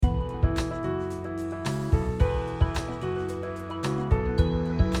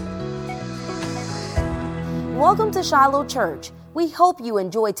Welcome to Shiloh Church. We hope you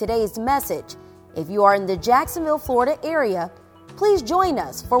enjoyed today's message. If you are in the Jacksonville, Florida area, please join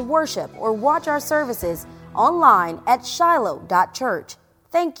us for worship or watch our services online at shiloh.church.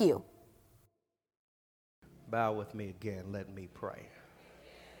 Thank you. Bow with me again. Let me pray.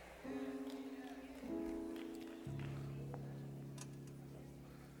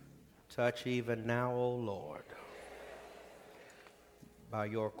 Touch even now, O Lord, by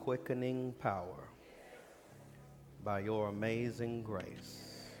your quickening power, by your amazing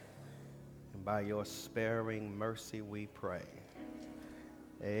grace, and by your sparing mercy we pray.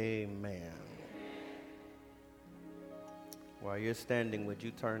 Amen. While you're standing, would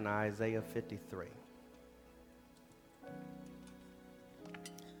you turn to Isaiah 53?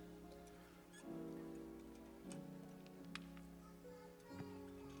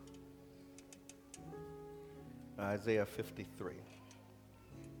 Isaiah 53.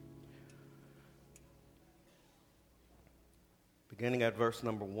 Beginning at verse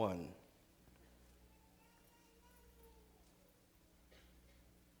number 1.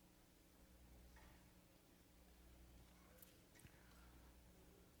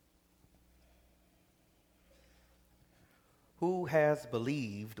 Who has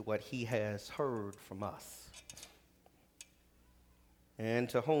believed what he has heard from us? And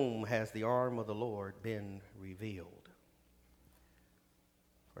to whom has the arm of the Lord been revealed?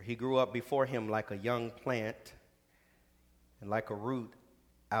 For he grew up before him like a young plant and like a root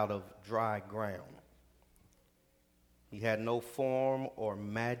out of dry ground. He had no form or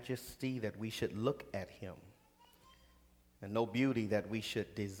majesty that we should look at him, and no beauty that we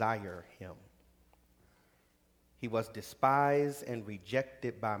should desire him. He was despised and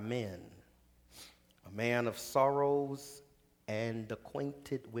rejected by men, a man of sorrows and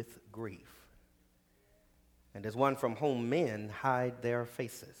acquainted with grief, and as one from whom men hide their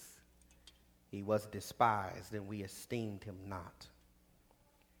faces. He was despised, and we esteemed him not.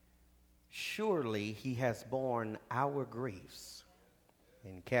 Surely he has borne our griefs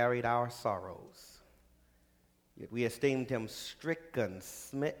and carried our sorrows. Yet we esteemed him stricken,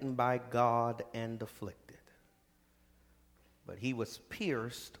 smitten by God, and afflicted. But he was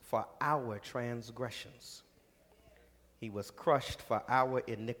pierced for our transgressions. He was crushed for our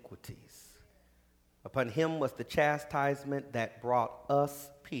iniquities. Upon him was the chastisement that brought us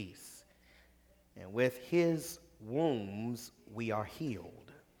peace, and with his wounds we are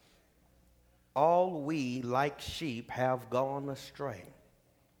healed. All we, like sheep, have gone astray.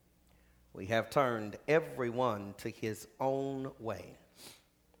 We have turned everyone to his own way.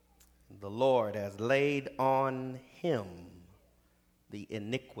 The Lord has laid on him the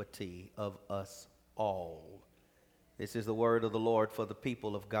iniquity of us all. This is the word of the Lord for the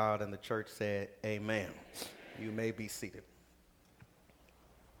people of God, and the church said, amen. You may be seated.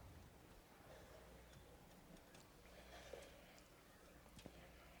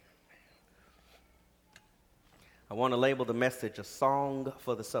 I want to label the message a song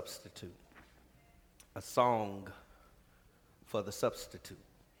for the substitute. A song for the substitute.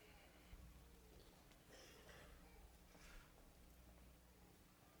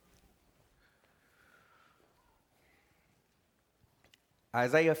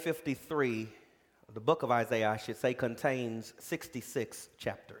 Isaiah 53, the book of Isaiah, I should say, contains 66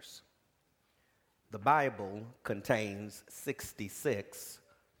 chapters. The Bible contains 66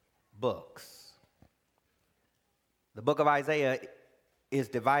 books. The book of Isaiah is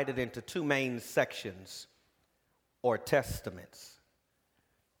divided into two main sections, or testaments.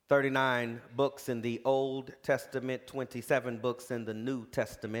 39 books in the Old Testament, 27 books in the New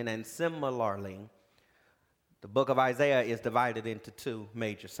Testament, and similarly, the book of Isaiah is divided into two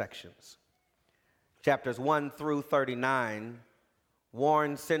major sections. Chapters 1 through 39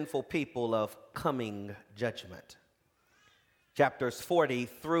 warn sinful people of coming judgment. Chapters 40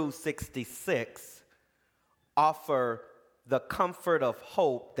 through 66 offer the comfort of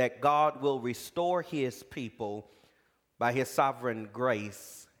hope that God will restore his people by his sovereign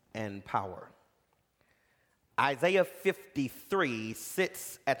grace and power. Isaiah 53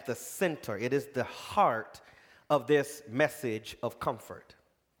 sits at the center. It is the heart of this message of comfort.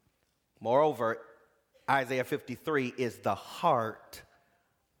 Moreover, Isaiah 53 is the heart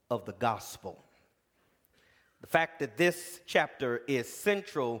of the gospel. The fact that this chapter is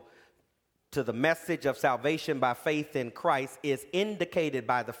central to the message of salvation by faith in Christ is indicated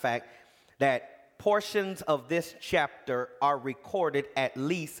by the fact that portions of this chapter are recorded at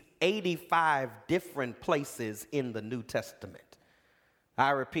least 85 different places in the New Testament.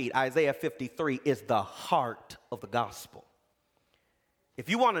 I repeat, Isaiah 53 is the heart of the gospel. If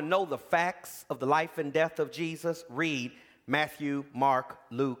you want to know the facts of the life and death of Jesus, read Matthew, Mark,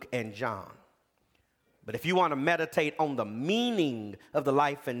 Luke, and John. But if you want to meditate on the meaning of the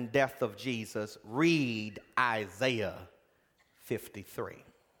life and death of Jesus, read Isaiah 53.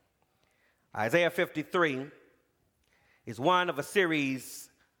 Isaiah 53 is one of a series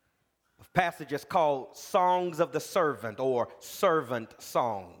of passages called Songs of the Servant or Servant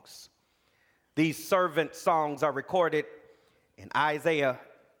Songs. These servant songs are recorded in Isaiah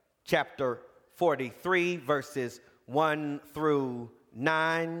chapter 43, verses 1 through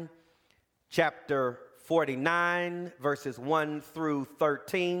 9, chapter 49, verses 1 through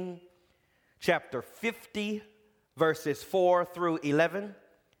 13, chapter 50, verses 4 through 11,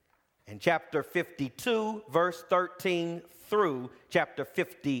 and chapter 52, verse 13 through chapter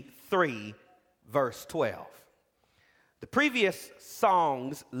 53, verse 12. The previous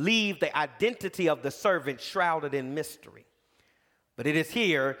songs leave the identity of the servant shrouded in mystery. But it is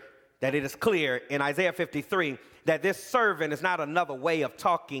here that it is clear in Isaiah 53 that this servant is not another way of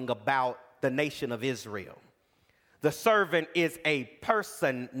talking about the nation of Israel. The servant is a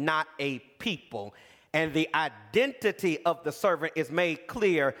person, not a people. And the identity of the servant is made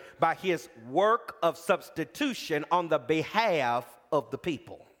clear by his work of substitution on the behalf of the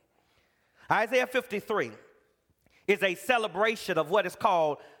people. Isaiah 53 is a celebration of what is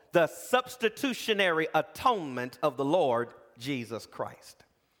called the substitutionary atonement of the Lord Jesus Christ.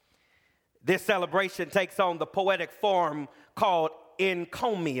 This celebration takes on the poetic form called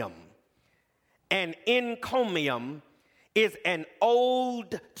encomium. An encomium is an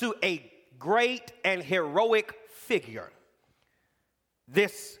ode to a great and heroic figure.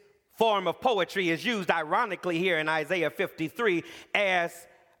 This form of poetry is used ironically here in Isaiah 53 as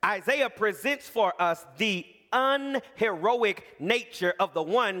Isaiah presents for us the unheroic nature of the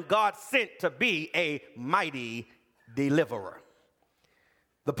one God sent to be a mighty deliverer.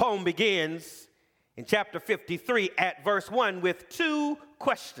 The poem begins in chapter 53 at verse 1 with two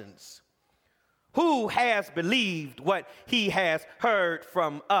questions. Who has believed what he has heard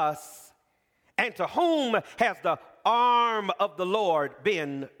from us? And to whom has the arm of the Lord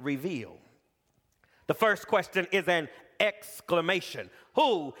been revealed? The first question is an exclamation.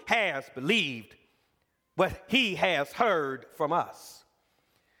 Who has believed what he has heard from us?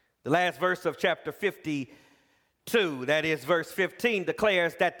 The last verse of chapter 52, that is verse 15,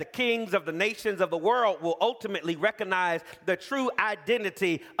 declares that the kings of the nations of the world will ultimately recognize the true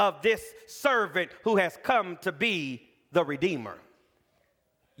identity of this servant who has come to be the Redeemer.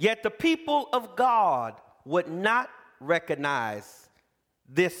 Yet the people of God would not recognize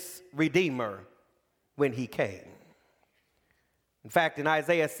this Redeemer when he came. In fact, in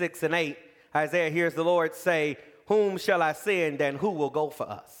Isaiah 6 and 8, Isaiah hears the Lord say, "Whom shall I send and who will go for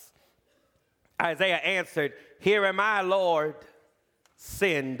us?" Isaiah answered, "Here am I, Lord,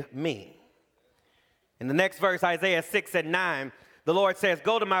 send me." In the next verse, Isaiah 6 and 9, the Lord says,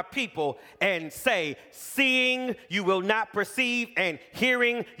 "Go to my people and say, seeing you will not perceive and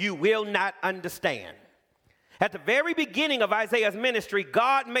hearing you will not understand." At the very beginning of Isaiah's ministry,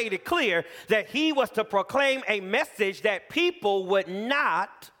 God made it clear that he was to proclaim a message that people would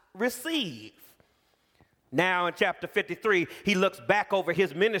not receive. Now in chapter 53, he looks back over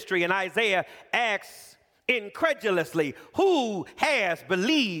his ministry and Isaiah asks incredulously, "Who has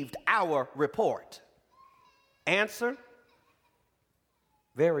believed our report?" Answer,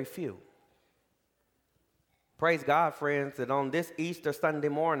 very few. Praise God, friends, that on this Easter Sunday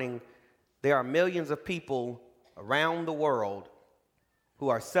morning, there are millions of people around the world who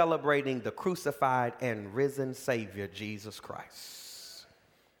are celebrating the crucified and risen Savior, Jesus Christ.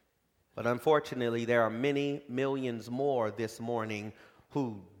 But unfortunately, there are many millions more this morning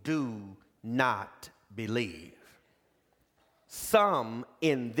who do not believe. Some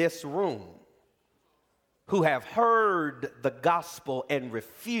in this room who have heard the gospel and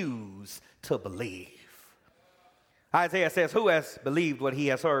refuse to believe. Isaiah says, "Who has believed what he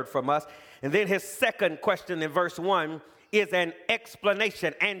has heard from us?" And then his second question in verse 1 is an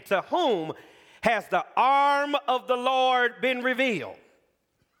explanation. "And to whom has the arm of the Lord been revealed?"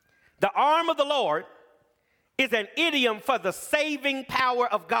 The arm of the Lord is an idiom for the saving power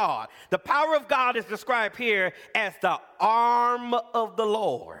of God. The power of God is described here as the arm of the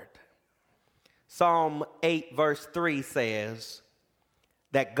Lord. Psalm 8 verse 3 says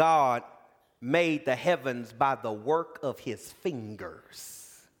that God made the heavens by the work of his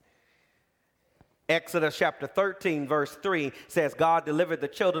fingers. Exodus chapter 13 verse 3 says God delivered the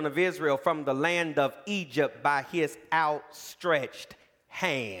children of Israel from the land of Egypt by his outstretched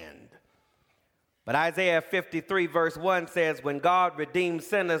hand. But Isaiah 53 verse 1 says when God redeems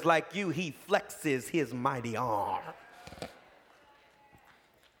sinners like you, he flexes his mighty arm.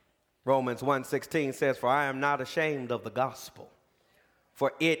 Romans 1:16 says, "For I am not ashamed of the gospel,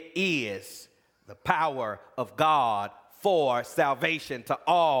 for it is the power of God for salvation to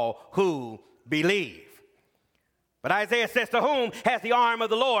all who believe. But Isaiah says, to whom has the arm of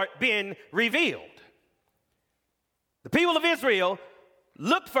the Lord been revealed? The people of Israel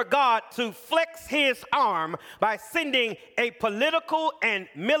looked for God to flex his arm by sending a political and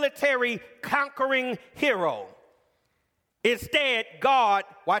military conquering hero. Instead, God,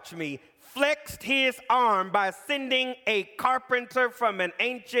 watch me, flexed his arm by sending a carpenter from an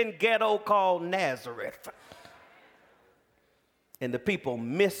ancient ghetto called Nazareth. And the people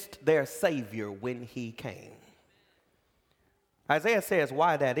missed their Savior when he came. Isaiah says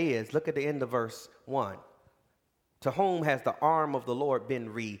why that is. Look at the end of verse 1. To whom has the arm of the Lord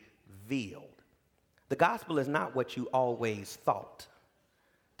been revealed? The gospel is not what you always thought.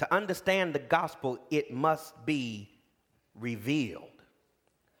 To understand the gospel, it must be revealed.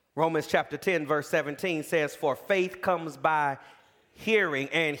 Romans chapter 10, verse 17 says, for faith comes by hearing,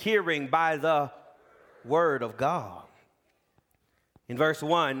 and hearing by the word of God. In verse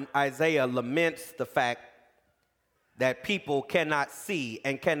 1, Isaiah laments the fact that people cannot see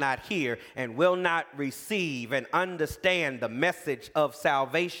and cannot hear and will not receive and understand the message of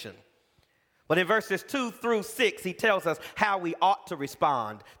salvation. But in verses 2 through 6, he tells us how we ought to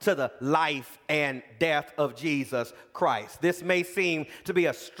respond to the life and death of Jesus Christ. This may seem to be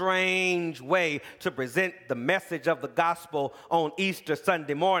a strange way to present the message of the gospel on Easter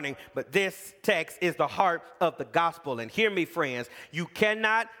Sunday morning, but this text is the heart of the gospel. And hear me, friends, you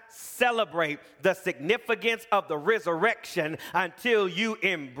cannot celebrate the significance of the resurrection until you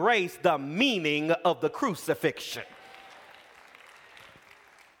embrace the meaning of the crucifixion.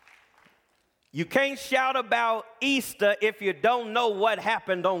 You can't shout about Easter if you don't know what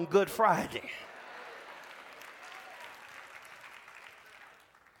happened on Good Friday.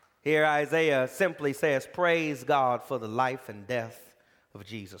 Here Isaiah simply says, praise God for the life and death of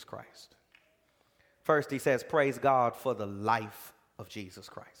Jesus Christ. First he says, praise God for the life of Jesus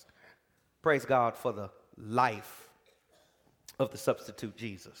Christ. Praise God for the life of the substitute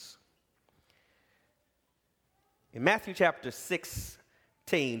Jesus. In Matthew chapter 6,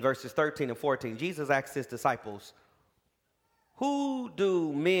 verses 13 and 14, Jesus asked his disciples, who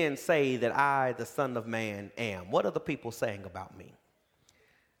do men say that I, the Son of Man, am? What are the people saying about me?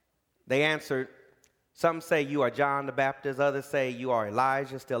 They answered, some say you are John the Baptist, others say you are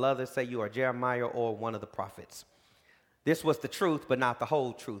Elijah, still others say you are Jeremiah or one of the prophets. This was the truth, but not the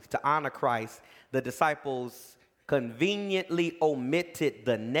whole truth. To honor Christ, the disciples conveniently omitted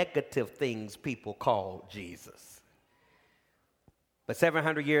the negative things people called Jesus. But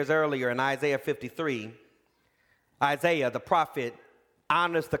 700 years earlier in Isaiah 53, Isaiah, the prophet,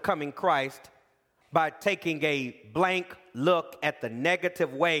 honors the coming Christ by taking a blank look at the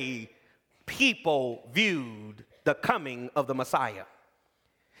negative way people viewed the coming of the Messiah.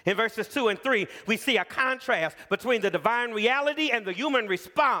 In verses 2 and 3, we see a contrast between the divine reality and the human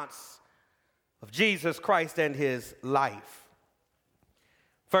response of Jesus Christ and his life.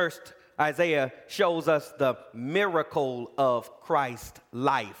 First, Isaiah shows us the miracle of Christ's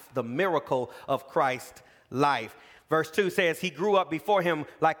life, the miracle of Christ's life. Verse 2 says, he grew up before him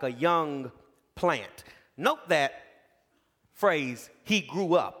like a young plant. Note that phrase, he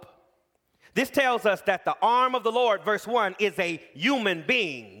grew up. This tells us that the arm of the Lord, verse 1, is a human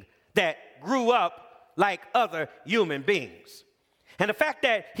being that grew up like other human beings. And the fact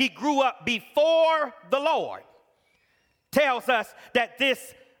that he grew up before the Lord tells us that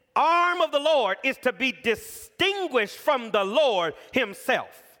this arm of the Lord is to be distinguished from the Lord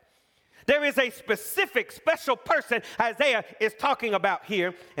himself. There is a specific, special person Isaiah is talking about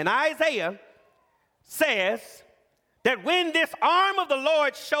here. And Isaiah says that when this arm of the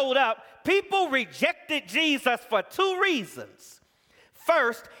Lord showed up, people rejected Jesus for two reasons.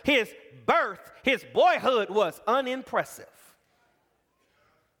 First, his birth, his boyhood was unimpressive.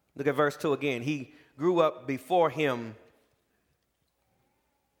 Look at verse 2 again. He grew up before him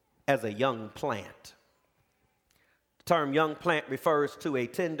as a young plant. The term young plant refers to a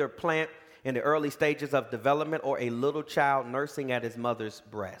tender plant in the early stages of development or a little child nursing at his mother's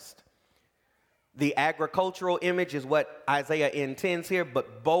breast. The agricultural image is what Isaiah intends here,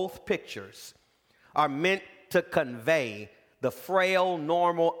 but both pictures are meant to convey the frail,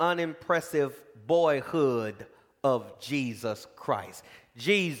 normal, unimpressive boyhood of Jesus Christ.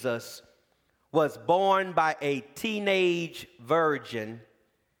 Jesus was born by a teenage virgin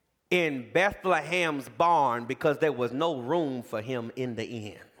in Bethlehem's barn because there was no room for him in the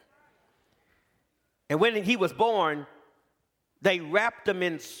inn. And when he was born, they wrapped him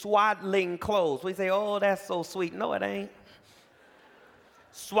in swaddling clothes. We say, oh, that's so sweet. No, it ain't.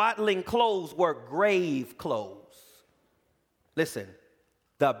 Swaddling clothes were grave clothes. Listen,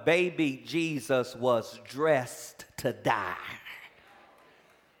 the baby Jesus was dressed to die.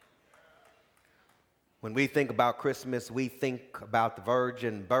 When we think about Christmas, we think about the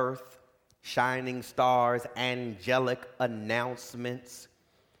virgin birth, shining stars, angelic announcements,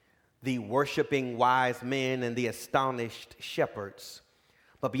 the worshiping wise men, and the astonished shepherds.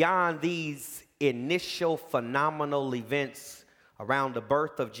 But beyond these initial phenomenal events around the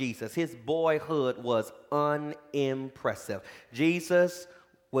birth of Jesus, his boyhood was unimpressive. Jesus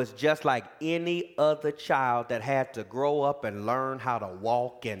was just like any other child that had to grow up and learn how to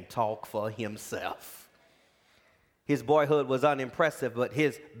walk and talk for himself. His boyhood was unimpressive, but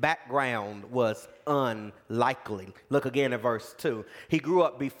his background was unlikely. Look again at verse 2. He grew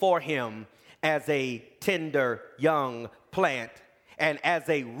up before him as a tender young plant and as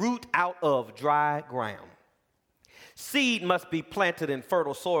a root out of dry ground. Seed must be planted in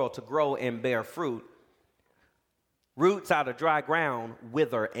fertile soil to grow and bear fruit. Roots out of dry ground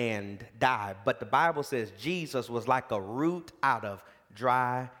wither and die. But the Bible says Jesus was like a root out of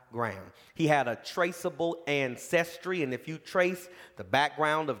dry ground. He had a traceable ancestry, and if you trace the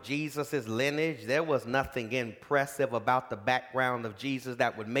background of Jesus' lineage, there was nothing impressive about the background of Jesus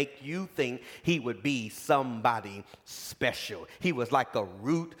that would make you think he would be somebody special. He was like a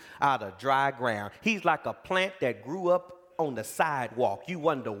root out of dry ground. He's like a plant that grew up on the sidewalk. You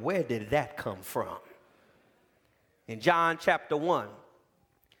wonder, where did that come from? In John chapter 1,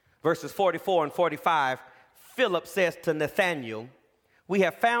 verses 44 and 45, Philip says to Nathanael, "We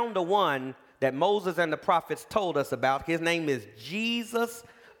have found the one that Moses and the prophets told us about. His name is Jesus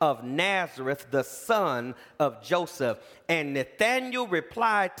of Nazareth, the son of Joseph." And Nathanael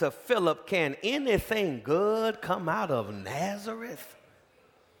replied to Philip, "Can anything good come out of Nazareth?"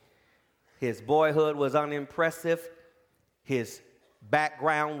 His boyhood was unimpressive. His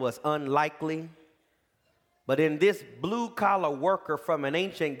background was unlikely. But in this blue-collar worker from an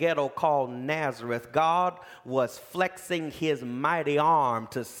ancient ghetto called Nazareth, God was flexing his mighty arm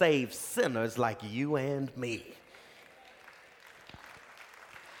to save sinners like you and me.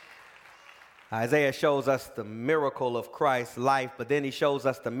 Isaiah shows us the miracle of Christ's life, but then he shows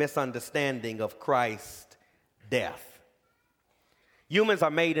us the misunderstanding of Christ's death. Humans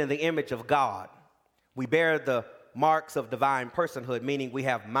are made in the image of God. We bear the marks of divine personhood, meaning we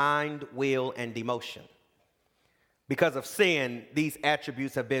have mind, will, and emotion. Because of sin, these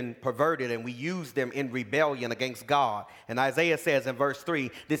attributes have been perverted and we use them in rebellion against God. And Isaiah says in verse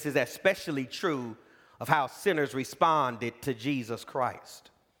 3, this is especially true of how sinners responded to Jesus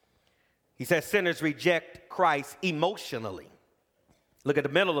Christ. He says sinners reject Christ emotionally. Look at the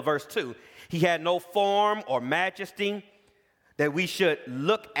middle of verse 2. He had no form or majesty that we should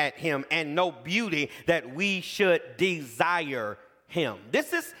look at him, and no beauty that we should desire him.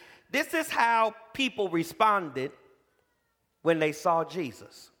 This is how people responded when they saw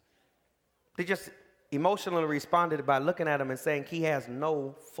Jesus. They just emotionally responded by looking at him and saying he has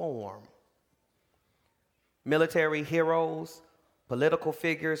no form. Military heroes, political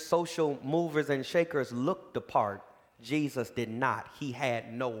figures, social movers and shakers looked the part. Jesus did not. He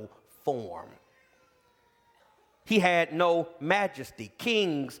had no form. He had no majesty.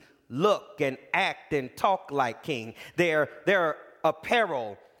 Kings look and act and talk like king. Their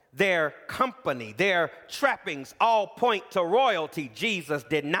apparel, their company, their trappings all point to royalty. Jesus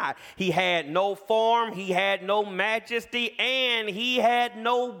did not. He had no form, he had no majesty, and he had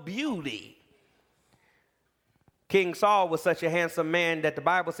no beauty. King Saul was such a handsome man that the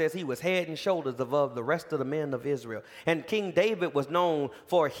Bible says he was head and shoulders above the rest of the men of Israel. And King David was known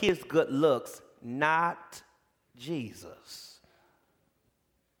for his good looks, not Jesus.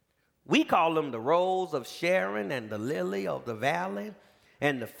 We call him the Rose of Sharon and the Lily of the Valley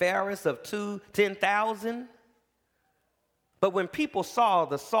and the fairest of 10,000. But when people saw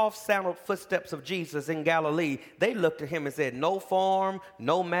the soft-sandaled footsteps of Jesus in Galilee, they looked at him and said, no form,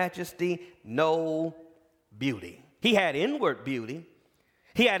 no majesty, no beauty. He had inward beauty.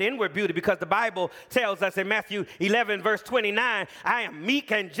 He had inward beauty because the Bible tells us in Matthew 11, verse 29, I am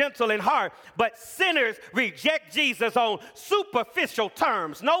meek and gentle in heart, but sinners reject Jesus on superficial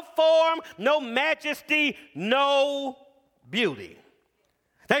terms. No form, no majesty, no beauty.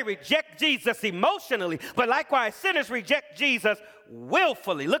 They reject Jesus emotionally, but likewise, sinners reject Jesus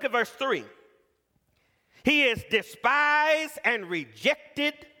willfully. Look at verse 3. He is despised and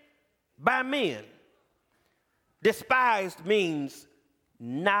rejected by men. Despised means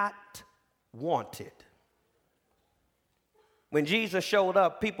not wanted. When Jesus showed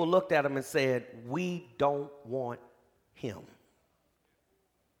up, people looked at him and said, we don't want him.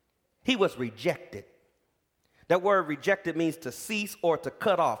 He was rejected. That word rejected means to cease or to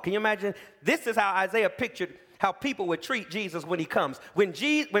cut off. Can you imagine? This is how Isaiah pictured how people would treat Jesus when he comes. When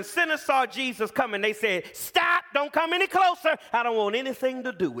sinners saw Jesus coming, they said, "Stop, don't come any closer. I don't want anything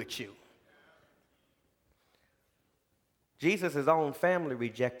to do with you." Jesus' own family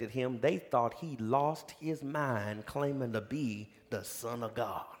rejected him. They thought he lost his mind, claiming to be the Son of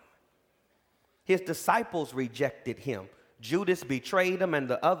God. His disciples rejected him. Judas betrayed him, and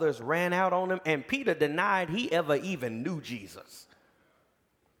the others ran out on him, and Peter denied he ever even knew Jesus.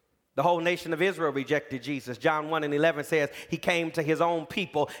 The whole nation of Israel rejected Jesus. John 1:11 says he came to his own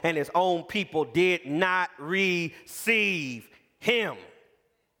people, and his own people did not receive him.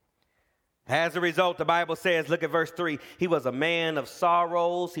 As a result, the Bible says, look at verse 3, he was a man of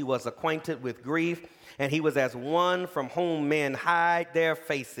sorrows, he was acquainted with grief, and he was as one from whom men hide their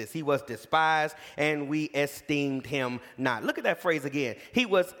faces. He was despised, and we esteemed him not. Look at that phrase again. He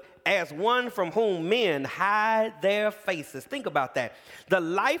was as one from whom men hide their faces. Think about that. The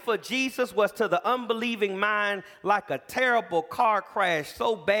life of Jesus was to the unbelieving mind like a terrible car crash,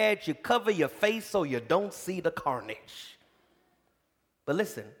 so bad you cover your face so you don't see the carnage. But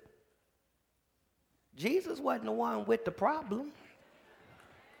listen, Jesus wasn't the one with the problem.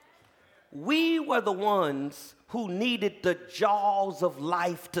 We were the ones who needed the jaws of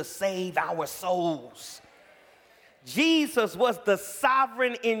life to save our souls. Jesus was the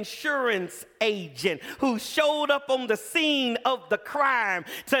sovereign insurance agent who showed up on the scene of the crime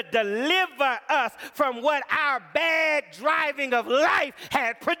to deliver us from what our bad driving of life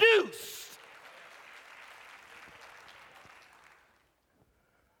had produced.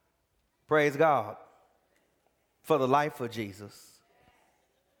 Praise God for the life of Jesus.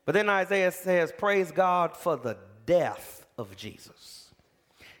 But then Isaiah says, praise God for the death of Jesus.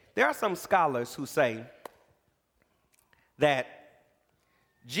 There are some scholars who say that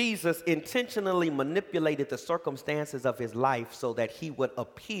Jesus intentionally manipulated the circumstances of his life so that he would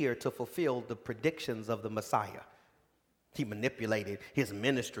appear to fulfill the predictions of the Messiah. He manipulated his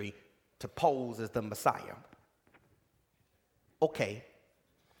ministry to pose as the Messiah. Okay,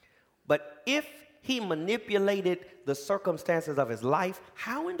 but if he manipulated the circumstances of his life,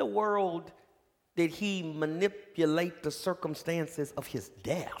 how in the world did he manipulate the circumstances of his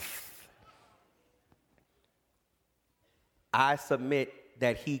death? I submit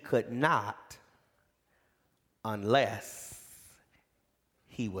that he could not unless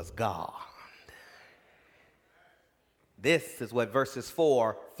he was God. This is what verses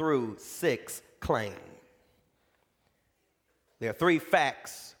 4 through 6 claim. There are three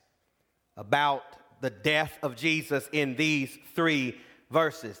facts about the death of Jesus in these three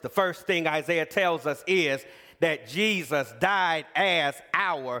verses. The first thing Isaiah tells us is that Jesus died as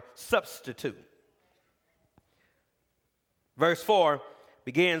our substitute. Verse 4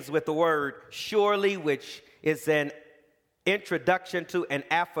 begins with the word surely, which is an introduction to an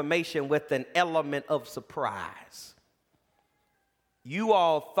affirmation with an element of surprise. You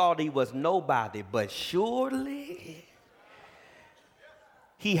all thought he was nobody, but surely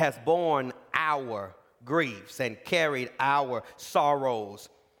he has borne our griefs and carried our sorrows.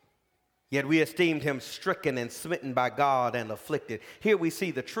 Yet we esteemed him stricken and smitten by God and afflicted. Here we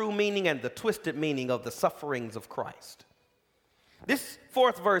see the true meaning and the twisted meaning of the sufferings of Christ. This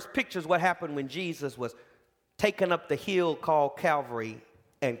fourth verse pictures what happened when Jesus was taken up the hill called Calvary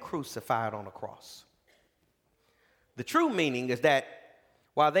and crucified on a cross. The true meaning is that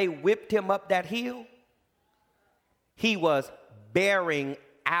while they whipped him up that hill, he was bearing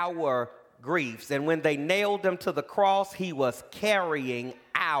our griefs. And when they nailed him to the cross, he was carrying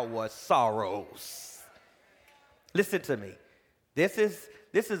our sorrows. Listen to me. This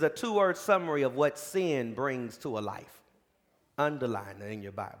is a two-word summary of what sin brings to a life. Underline it in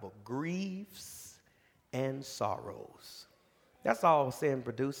your Bible. Griefs and sorrows. That's all sin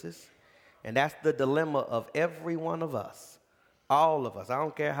produces. And that's the dilemma of every one of us. All of us. I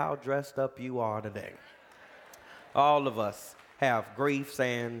don't care how dressed up you are today. All of us have griefs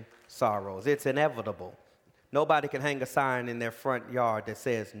and sorrows. It's inevitable. Nobody can hang a sign in their front yard that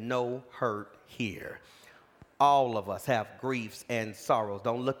says, "No hurt here." All of us have griefs and sorrows.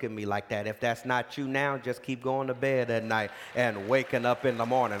 Don't look at me like that. If that's not you now, just keep going to bed at night and waking up in the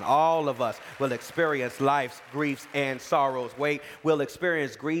morning. All of us will experience life's griefs and sorrows. We'll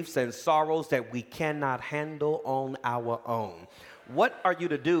experience griefs and sorrows that we cannot handle on our own. What are you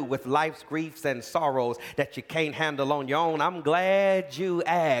to do with life's griefs and sorrows that you can't handle on your own? I'm glad you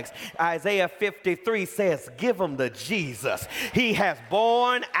asked. Isaiah 53 says, give them to Jesus. He has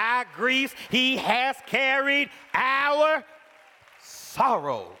borne our griefs. He has carried our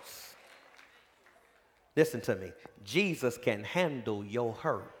sorrows. Listen to me. Jesus can handle your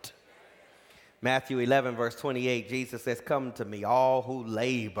hurt. Matthew 11, verse 28, Jesus says, come to me, all who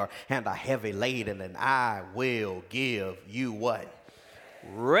labor and are heavy laden, and I will give you what?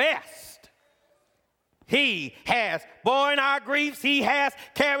 Rest. He has borne our griefs. He has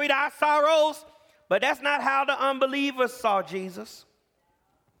carried our sorrows. But that's not how the unbelievers saw Jesus.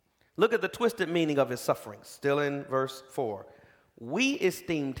 Look at the twisted meaning of his sufferings, still in verse 4. We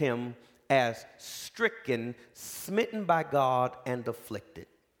esteemed him as stricken, smitten by God, and afflicted.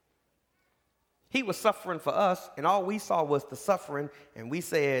 He was suffering for us, and all we saw was the suffering, and we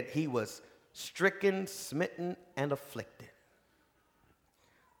said he was stricken, smitten, and afflicted.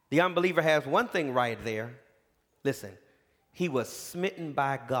 The unbeliever has one thing right there. Listen, he was smitten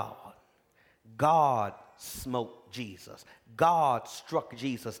by God. God smote Jesus. God struck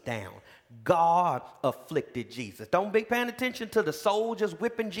Jesus down. God afflicted Jesus. Don't be paying attention to the soldiers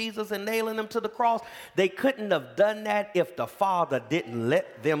whipping Jesus and nailing him to the cross. They couldn't have done that if the Father didn't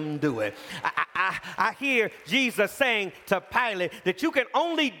let them do it. I hear Jesus saying to Pilate that you can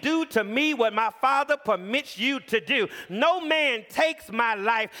only do to me what my Father permits you to do. No man takes my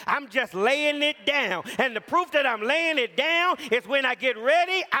life. I'm just laying it down. And the proof that I'm laying it down is when I get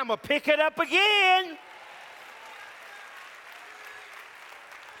ready, I'm going to pick it up again.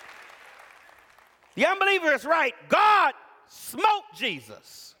 The unbeliever is right. God smote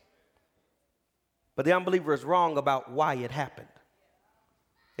Jesus. But the unbeliever is wrong about why it happened.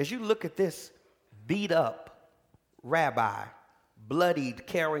 As you look at this beat up rabbi, bloodied,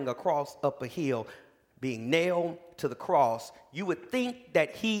 carrying a cross up a hill, being nailed to the cross, you would think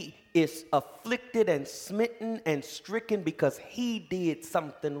that he is afflicted and smitten and stricken because he did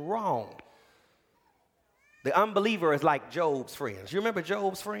something wrong. The unbeliever is like Job's friends. You remember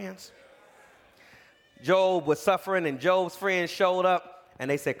Job's friends? Job was suffering, and Job's friends showed up, and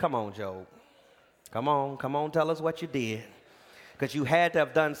they said, come on, Job. Come on, tell us what you did. Because you had to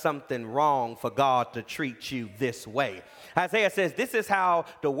have done something wrong for God to treat you this way. Isaiah says this is how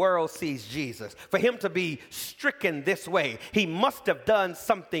the world sees Jesus. For him to be stricken this way, he must have done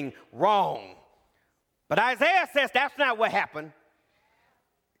something wrong. But Isaiah says that's not what happened.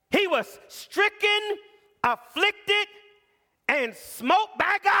 He was stricken, afflicted, and smote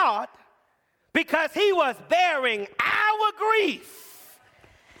by God because he was bearing our grief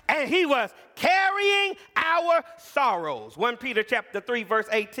and he was carrying our sorrows. 1 Peter chapter 3, verse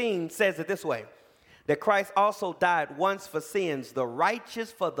 18 says it this way, that Christ also died once for sins, the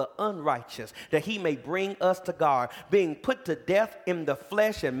righteous for the unrighteous, that he may bring us to God, being put to death in the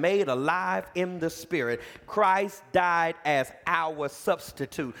flesh and made alive in the spirit. Christ died as our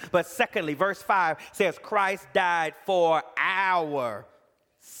substitute. But secondly, verse 5 says Christ died for our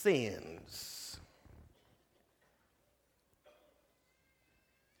sins.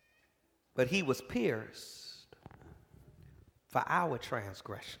 But he was pierced for our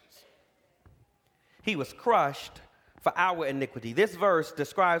transgressions. He was crushed for our iniquity. This verse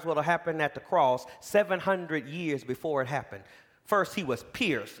describes what will happen at the cross 700 years before it happened. First, he was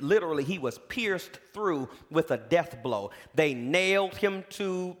pierced. Literally, he was pierced through with a death blow. They nailed him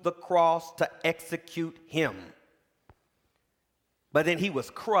to the cross to execute him. But then he was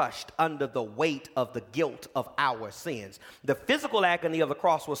crushed under the weight of the guilt of our sins. The physical agony of the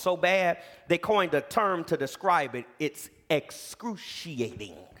cross was so bad, they coined a term to describe it. It's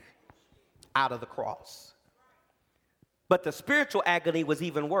excruciating out of the cross. But the spiritual agony was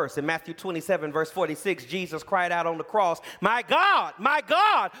even worse. In Matthew 27, verse 46, Jesus cried out on the cross, my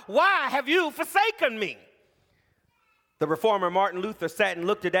God, why have you forsaken me? The reformer Martin Luther sat and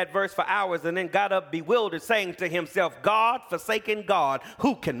looked at that verse for hours and then got up bewildered, saying to himself, God, forsaken God,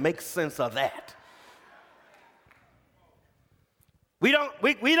 who can make sense of that? We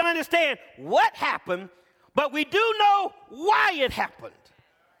don't understand what happened, but we do know why it happened.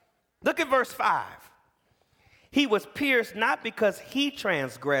 Look at verse 5. He was pierced not because he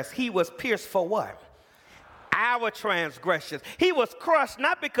transgressed. He was pierced for what? Our transgressions. He was crushed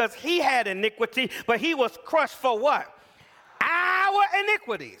not because he had iniquity, but he was crushed for what? Our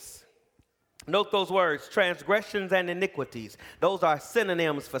iniquities. Note those words, transgressions and iniquities. Those are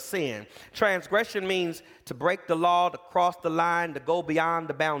synonyms for sin. Transgression means to break the law, to cross the line, to go beyond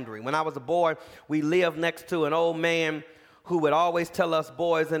the boundary. When I was a boy, we lived next to an old man who would always tell us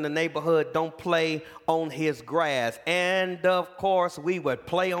boys in the neighborhood, don't play on his grass. And of course, we would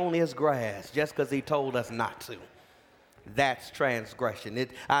play on his grass just because he told us not to. That's transgression.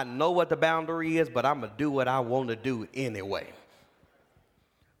 I know what the boundary is, but I'm going to do what I want to do anyway.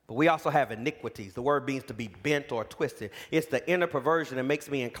 But we also have iniquities. The word means to be bent or twisted. It's the inner perversion that makes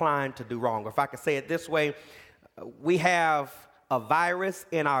me inclined to do wrong. Or if I could say it this way, we have a virus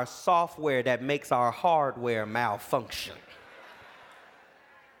in our software that makes our hardware malfunction.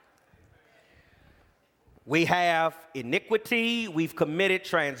 We have iniquity. We've committed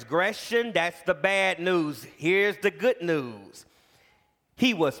transgression. That's the bad news. Here's the good news.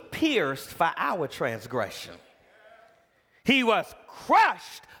 He was pierced for our transgression. He was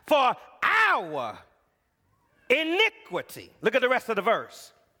crushed for our iniquity. Look at the rest of the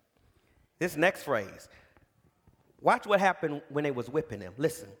verse. This next phrase. Watch what happened when they was whipping him.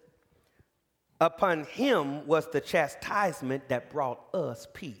 Listen. Upon him was the chastisement that brought us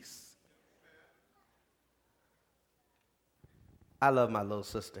peace. I love my little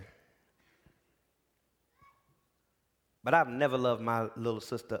sister. But I've never loved my little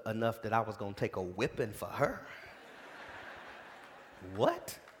sister enough that I was going to take a whipping for her.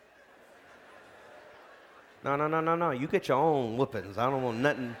 What? No. You get your own whoopings. I don't want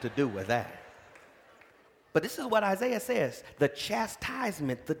nothing to do with that. But this is what Isaiah says. The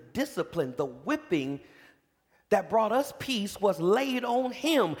chastisement, the discipline, the whipping that brought us peace was laid on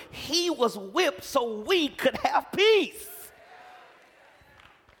him. He was whipped so we could have peace.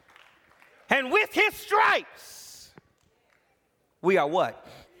 And with his stripes, we are what?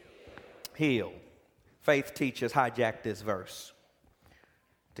 Healed. Faith teachers hijack this verse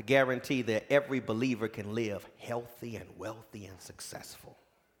to guarantee that every believer can live healthy and wealthy and successful.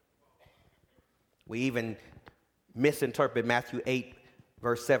 We even misinterpret Matthew 8,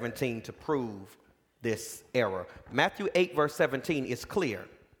 verse 17 to prove this error. Matthew 8, verse 17 is clear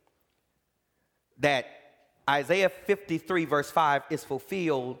that Isaiah 53, verse 5 is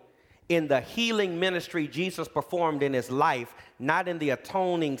fulfilled in the healing ministry Jesus performed in his life, not in the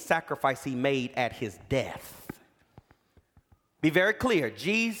atoning sacrifice he made at his death. Be very clear.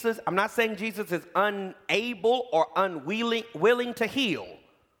 Jesus, I'm not saying Jesus is unable or unwilling to heal.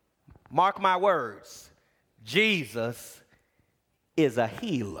 Mark my words. Jesus is a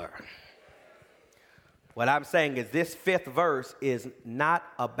healer. What I'm saying is this fifth verse is not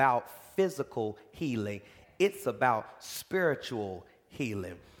about physical healing. It's about spiritual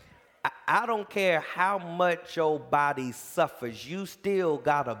healing. I don't care how much your body suffers. You still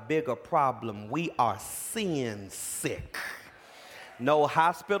got a bigger problem. We are sin sick. No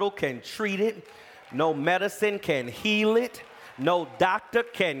hospital can treat it. No medicine can heal it. No doctor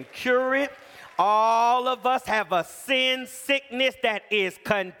can cure it. All of us have a sin sickness that is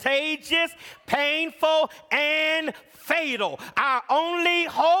contagious, painful, and fatal. Our only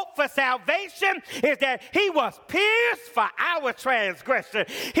hope for salvation is that he was pierced for our transgression.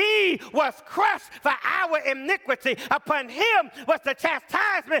 He was crushed for our iniquity. Upon him was the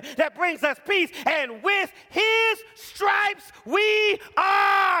chastisement that brings us peace. And with his stripes we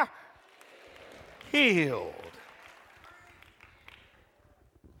are healed.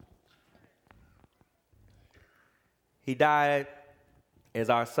 He died as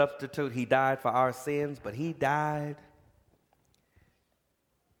our substitute. He died for our sins, but he died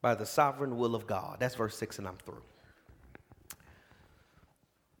by the sovereign will of God. That's verse 6, and I'm through.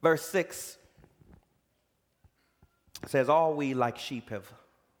 Verse 6 says, all we like sheep have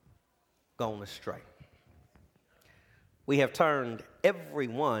gone astray. We have turned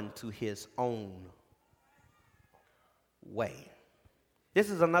everyone to his own way.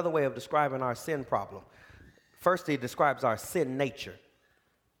 This is another way of describing our sin problem. First, he describes our sin nature.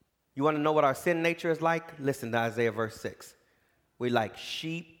 You want to know what our sin nature is like? Listen to Isaiah verse 6. We like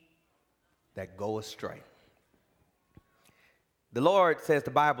sheep that go astray. The Lord says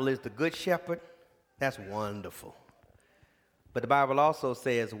the Bible is the good shepherd. That's wonderful. But the Bible also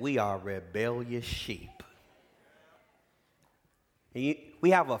says we are rebellious sheep.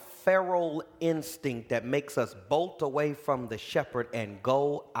 We have a feral instinct that makes us bolt away from the shepherd and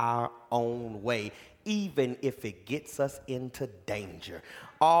go our own way, even if it gets us into danger.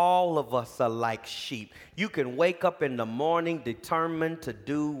 All of us are like sheep. You can wake up in the morning determined to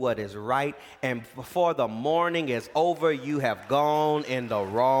do what is right, and before the morning is over, you have gone in the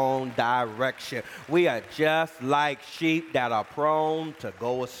wrong direction. We are just like sheep that are prone to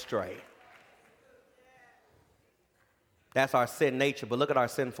go astray. That's our sin nature, but look at our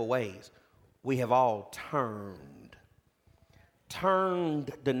sinful ways. We have all turned.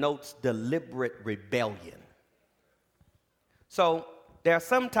 Turned denotes deliberate rebellion. So there are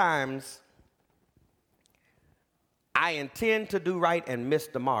sometimes I intend to do right and miss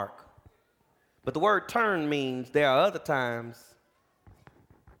the mark. But the word turn means there are other times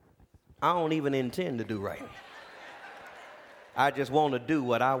I don't even intend to do right. I just want to do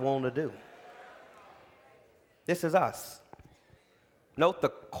what I want to do. This is us. Note the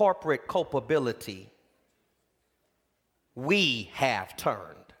corporate culpability. We have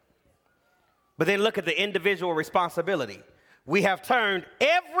turned. But then look at the individual responsibility. We have turned,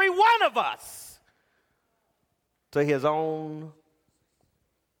 every one of us, to his own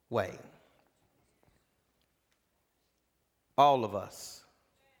way. All of us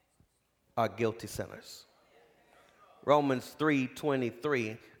are guilty sinners. Romans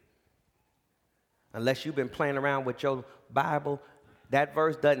 3:23. Unless you've been playing around with your Bible, that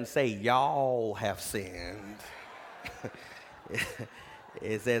verse doesn't say y'all have sinned.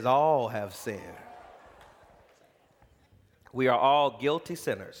 It says all have sinned. We are all guilty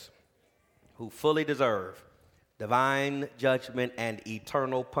sinners who fully deserve divine judgment and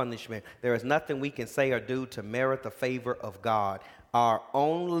eternal punishment. There is nothing we can say or do to merit the favor of God. Our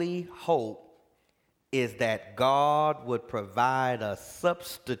only hope is that God would provide a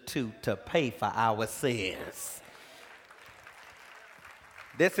substitute to pay for our sins.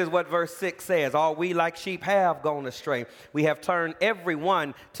 This is what verse 6 says. All we like sheep have gone astray. We have turned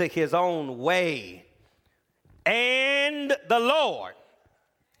everyone to his own way. And the Lord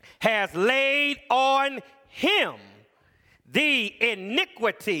has laid on him the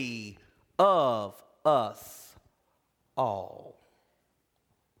iniquity of us all.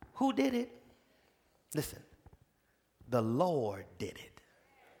 Who did it? Listen, the Lord did it.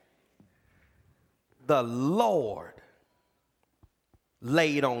 The Lord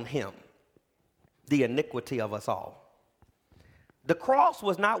laid on him the iniquity of us all. The cross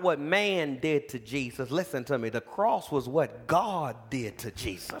was not what man did to Jesus. Listen to me. The cross was what God did to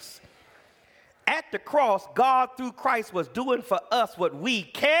Jesus. At the cross, God through Christ was doing for us what we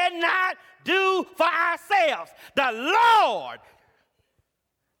cannot do for ourselves. The Lord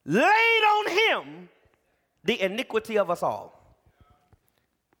laid on him the iniquity of us all.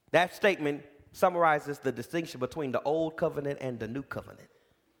 That statement summarizes the distinction between the Old Covenant and the New Covenant.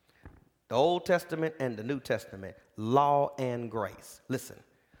 The Old Testament and the New Testament, law and grace. Listen,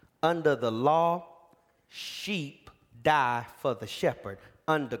 under the law, sheep die for the shepherd.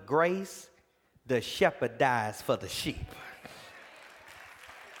 Under grace, the shepherd dies for the sheep.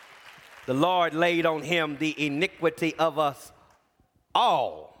 The Lord laid on him the iniquity of us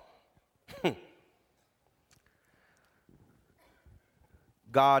all.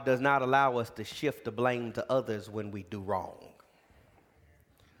 God does not allow us to shift the blame to others when we do wrong.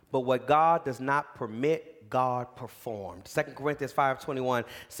 But what God does not permit, God performed. 2 Corinthians 5:21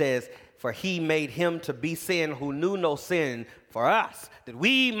 says, for he made him to be sin who knew no sin for us, that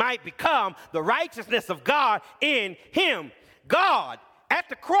we might become the righteousness of God in him. God, at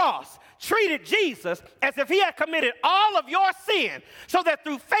the cross, treated Jesus as if he had committed all of your sin, so that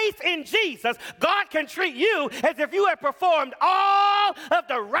through faith in Jesus, God can treat you as if you had performed all of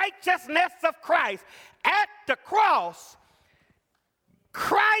the righteousness of Christ. At the cross,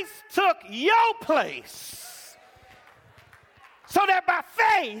 Christ took your place, so that by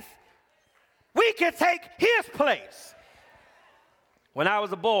faith, we can take his place. When I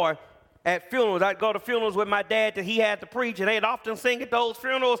was a boy, at funerals, I'd go to funerals with my dad that he had to preach, and they'd often sing at those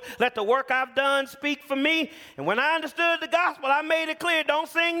funerals, let the work I've done speak for me. And when I understood the gospel, I made it clear, don't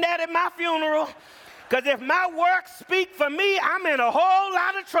sing that at my funeral. Because if my works speak for me, I'm in a whole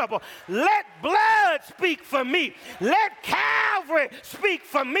lot of trouble. Let blood speak for me. Let Calvary speak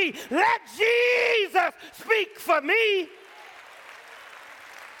for me. Let Jesus speak for me.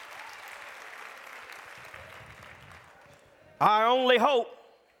 Our only hope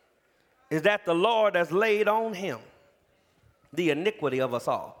is that the Lord has laid on him the iniquity of us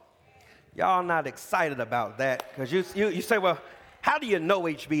all. Y'all not excited about that, because you say, well, how do you know,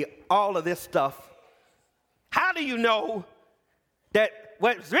 HB, all of this stuff? How do you know that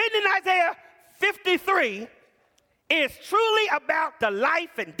what's written in Isaiah 53 is truly about the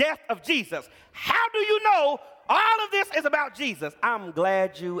life and death of Jesus? How do you know all of this is about Jesus? I'm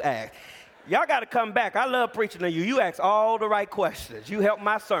glad you asked. Y'all got to come back. I love preaching to you. You ask all the right questions. You help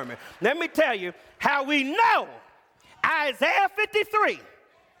my sermon. Let me tell you how we know Isaiah 53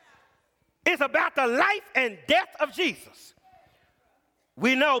 is about the life and death of Jesus.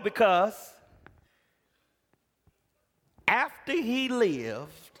 We know because after he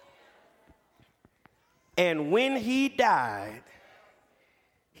lived and when he died,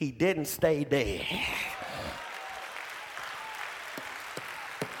 he didn't stay dead.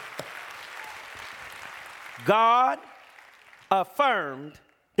 God affirmed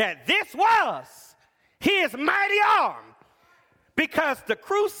that this was his mighty arm, because the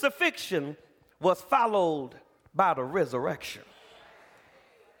crucifixion was followed by the resurrection.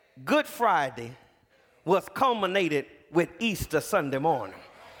 Good Friday was culminated with Easter Sunday morning.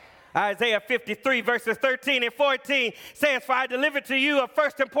 Isaiah 53 verses 13 and 14 says, for I delivered to you of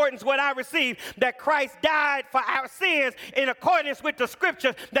first importance what I received, that Christ died for our sins in accordance with the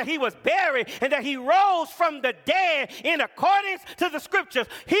scriptures, that he was buried, and that he rose from the dead in accordance to the scriptures.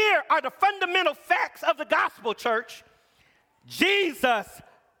 Here are the fundamental facts of the gospel, church. Jesus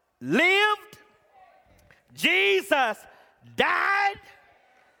lived, Jesus died,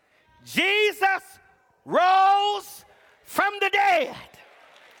 Jesus rose from the dead.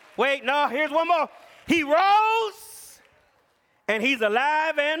 Wait, no, here's one more. He rose, and he's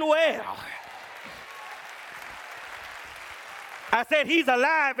alive and well. I said he's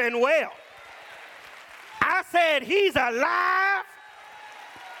alive and well. I said he's alive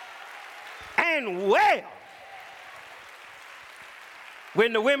and well.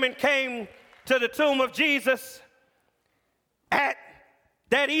 When the women came to the tomb of Jesus at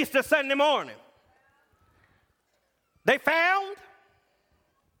that Easter Sunday morning, they found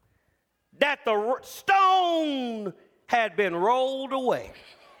that the stone had been rolled away.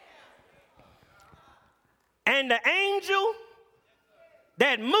 And the angel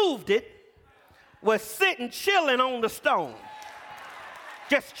that moved it was sitting chilling on the stone.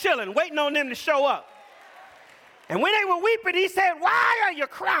 Just chilling, waiting on them to show up. And when they were weeping, he said, "Why are you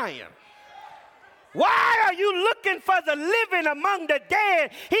crying? Why are you looking for the living among the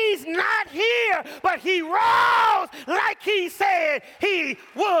dead? He's not here, but he rose like he said he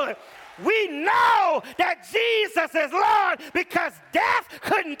would." We know that Jesus is Lord because death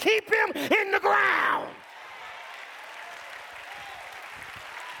couldn't keep him in the ground.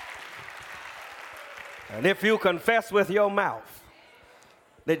 And if you confess with your mouth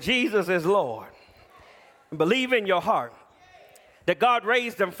that Jesus is Lord, and believe in your heart that God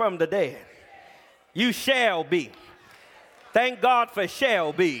raised him from the dead, you shall be. Thank God for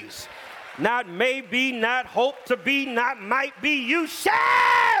shall be's. Not maybe, not hope to be, not might be. You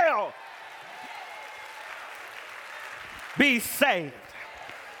shall be saved.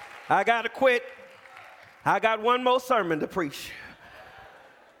 I got to quit. I got one more sermon to preach.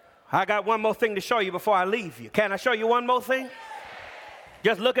 I got one more thing to show you before I leave you. Can I show you one more thing?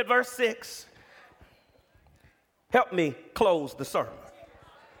 Just look at verse 6. Help me close the sermon.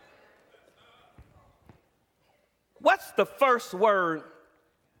 What's the first word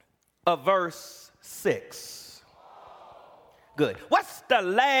of verse 6? Good. What's the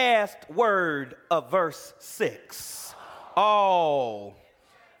last word of verse 6? All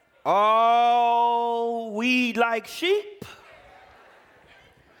we like sheep,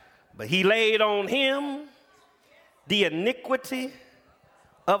 but he laid on him the iniquity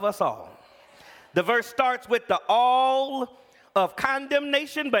of us all. The verse starts with the all of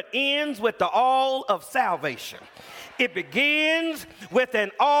condemnation, but ends with the all of salvation. It begins with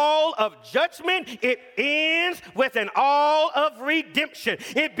an all of judgment. It ends with an all of redemption.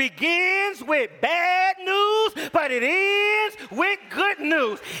 It begins with bad news, but it ends with good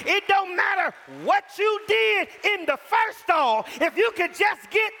news. It don't matter what you did in the first all, if you could just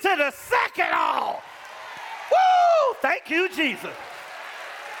get to the second all. Woo! Thank you, Jesus.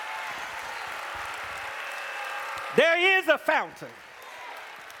 There is a fountain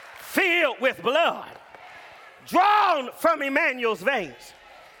filled with blood, drawn from Emmanuel's veins.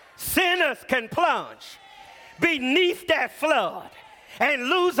 Sinners can plunge beneath that flood and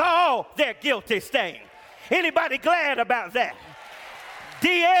lose all their guilty stain. Anybody glad about that?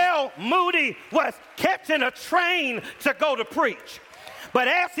 D.L. Moody was catching a train to go to preach. But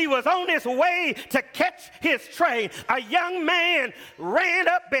as he was on his way to catch his train, a young man ran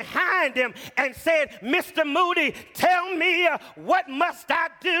up behind him and said, "Mr. Moody, tell me what must I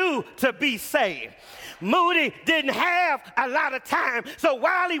do to be saved?" Moody didn't have a lot of time, so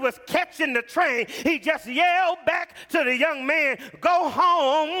while he was catching the train, he just yelled back to the young man, "Go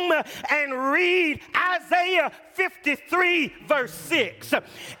home and read Isaiah 53, verse 6.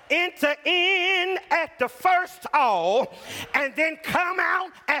 Enter in at the first all, and then come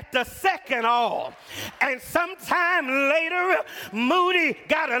out at the second all." And sometime later, Moody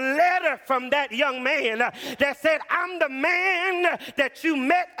got a letter from that young man that said, "I'm the man that you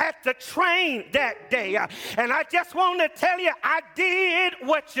met at the train that day. And I just want to tell you, I did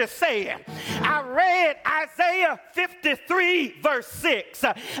what you said. I read Isaiah 53, verse 6.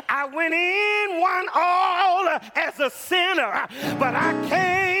 I went in one all as a sinner, but I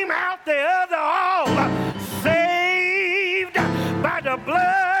came out the other all saved by the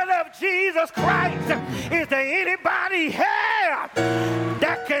blood of Jesus Christ." Is there anybody here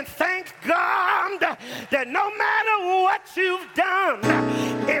that can thank God that no matter what you've done,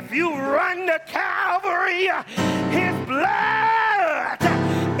 if you run to Calvary, his blood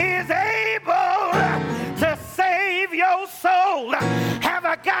is able to save your soul? Have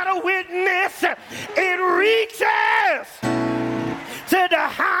I got a witness? It reaches to the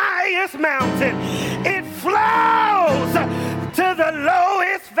highest mountain. It flows to the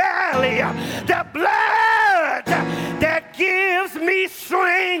lowest valley. The blood that gives me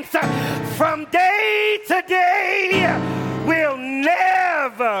strength from day to day will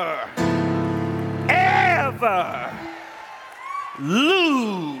never, ever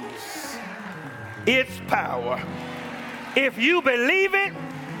lose its power. If you believe it,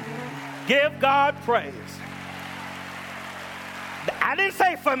 give God praise. I didn't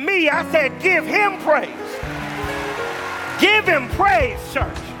say for me, I said give him praise. Give him praise,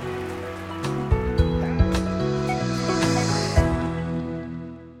 church.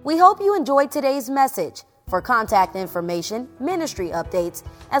 We hope you enjoyed today's message. For contact information, ministry updates,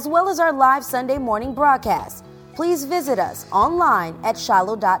 as well as our live Sunday morning broadcast, please visit us online at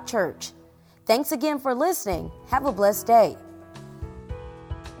shiloh.church. Thanks again for listening. Have a blessed day.